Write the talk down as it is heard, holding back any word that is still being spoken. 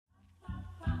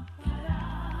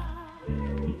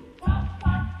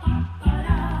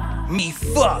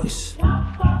Mephux.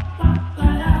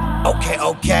 Okay.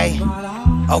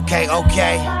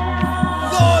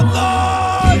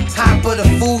 Lord. Top of the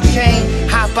food chain,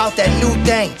 hop out that new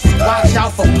thing. Watch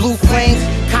out for blue flames,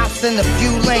 cops in a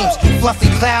few lanes. Fluffy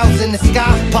clouds in the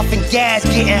sky, puffing gas,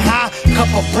 getting high. Cup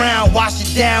of brown, wash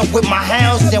it down with my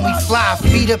hounds. Then we fly,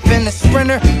 feet up in the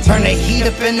sprinter, turn the heat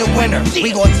up in the winter.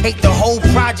 We gon' take the whole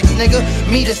project, nigga,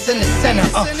 meet us in the center.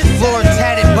 Floor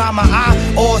tatted by my eye,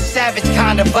 all savage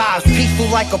kind of vibes. Peaceful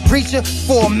like a preacher,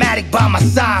 formatic by my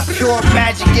side. Pure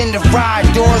magic in the ride,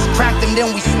 doors crack them,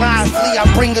 then we slide. Flee, I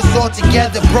bring us all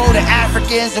together, bro, the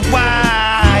Africans and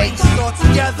whites.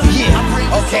 Yeah,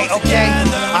 okay.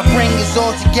 I bring us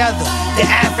all together, the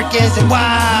Africans and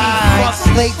whites.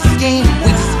 Slave the scheme,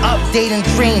 we just updating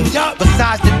dreams.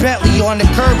 Besides the Bentley on the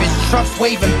curb, it's trucks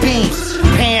waving beams.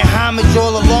 Paying homage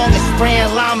all along and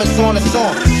spraying llamas on the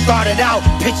song. Started out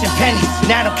pitching pennies,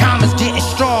 now the commas getting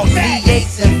strong.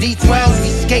 V8s and V12s, we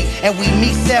skate and we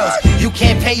meet sales. You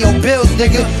can't pay your bills,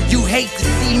 nigga, you hate to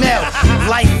see mail.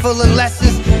 Life full of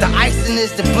lessons, the icing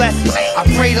is the blessings. I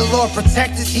pray the Lord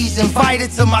protect us, he's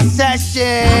invited to my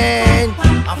session.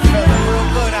 I'm feeling real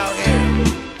good out here.